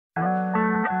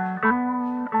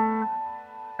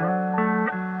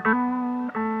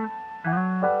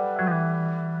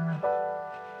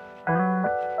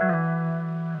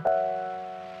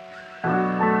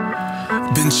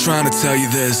trying to tell you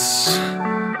this.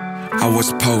 I was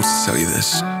supposed to tell you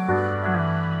this.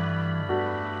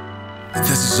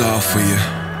 This is all for you.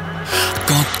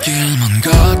 꽃길만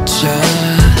걷자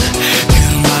그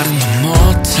말은 난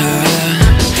못해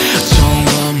좋은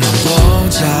것만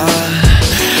보자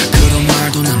그런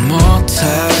말도 난 못해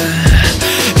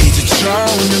이제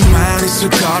좋은 말 있을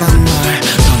거란 말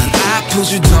너는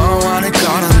아프지도 않을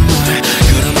거란 말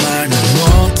그런 말 난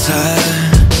못해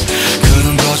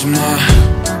그런 거짓말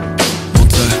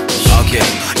못해.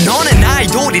 okay. 너넨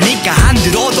아이돌이니까 안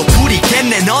들어도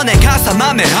구리겠네 너네 가사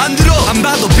맘에 안 들어 안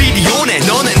봐도 비디오네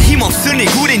너넨 힘없으니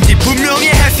구린지 분명히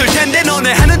했을텐데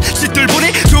너네 하는 짓들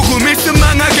보니 조금 있으면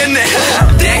망하겠네.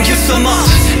 Thank you so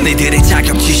much 너희들의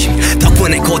자격지심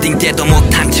덕분에 고딩 때도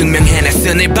못한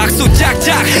증명해냈으니 박수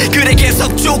짝짝 그래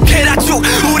계속 쭉 해라 쭉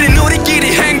우린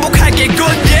우리끼리 행복할게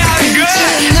good yeah good.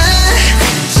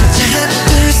 진짜 하나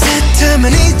둘 셋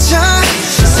하면 잊어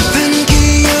슬픈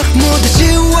기억 모두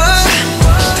지워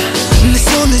내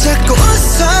손을 잡고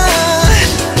웃어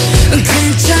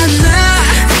괜찮아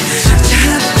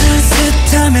하나 둘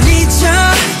셋 하면 잊어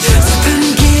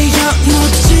슬픈 기억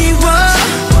모두 지워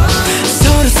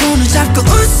서로 손을 잡고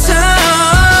웃어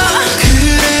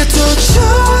그래도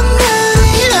좋은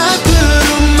날이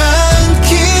앞으로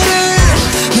많기를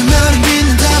내 말을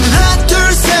믿는다면 하나 둘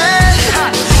셋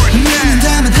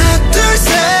믿는다면 하나 둘 셋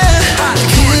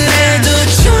그래도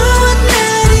좋은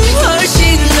날이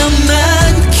훨씬 더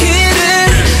많기를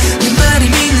내 말을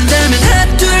믿는다면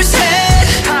하나 둘 셋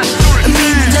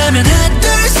믿는다면 하나 둘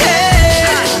셋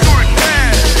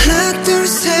하나 둘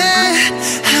셋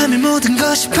하면 모든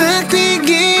것이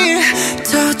바뀌길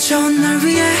더 좋은 날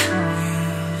위해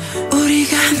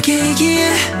우리가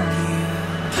함께이기에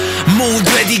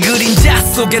모두의 네 그림자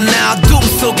속에 나 어둠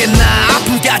속에 나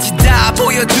아픔까지 다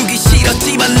보여주기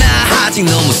싫었지만 나 아직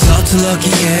너무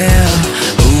서툴렀기에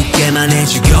웃게만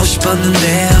해주고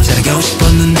싶었는데 잘하고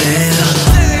싶었는데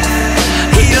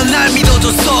이런 날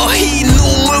믿어줬어 이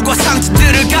눈물과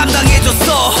상처들을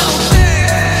감당해줬어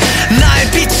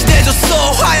나의 빛이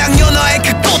돼줬어 화양연화의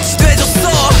그 꽃이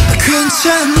돼줬어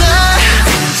괜찮아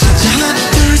진짜 하나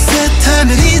둘 셋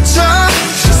하면 잊어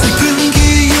슬픈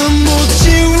기억 모두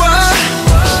지워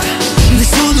내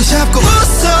손을 잡고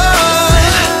웃어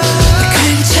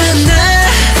괜찮아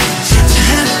진짜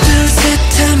하나 둘 셋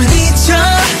하면 잊어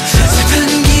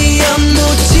슬픈 기억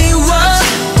모두 지워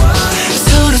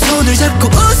서로 손을 잡고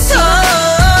웃어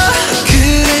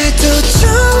그래도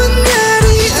좋은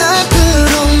날이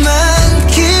앞으로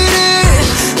많기를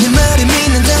내 말을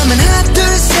믿는다면 하나 둘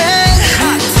셋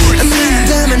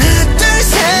믿는다면 하나 둘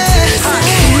셋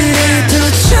그래도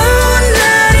좋은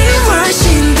날이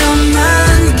훨씬 더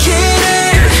많기를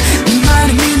내 말을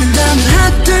믿는다면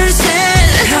하나 둘 셋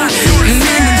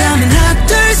믿는다면 하나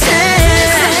둘 셋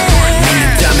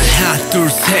믿는다면 하나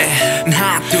둘셋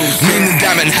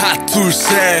믿는다면 하나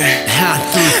둘셋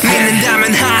믿는다면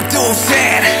하나 둘셋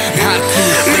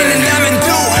믿는다면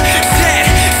둘셋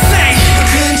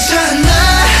괜찮아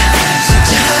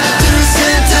진짜 하나 둘 셋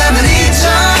하면 잊어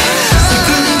슬픈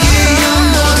기억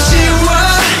모두 지워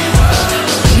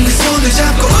내 손을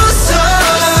잡고 웃어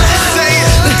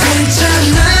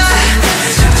괜찮아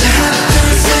진짜 하나 둘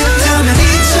셋 하면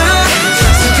잊어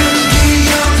슬픈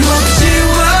기억 모두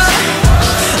지워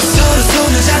서로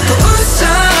손을 잡고 웃어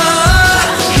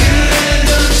그래도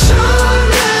좋은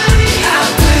날이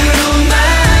앞으로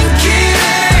많기를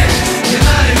내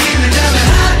말을 믿는다면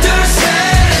하나 둘 셋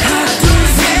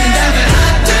믿는다면 하나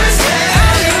둘 셋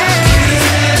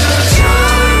그래도 좋은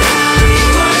날이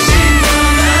훨씬 더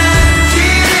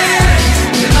많기를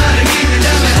내 말을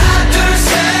믿는다면 하나 둘 셋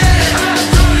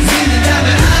믿는다면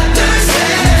하나 둘 셋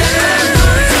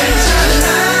괜찮아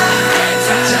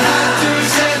진짜 하나 둘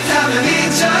셋 하면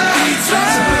잊어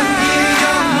슬픈 기억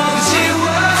모두 지워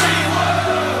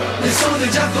내 손을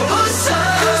잡고 웃어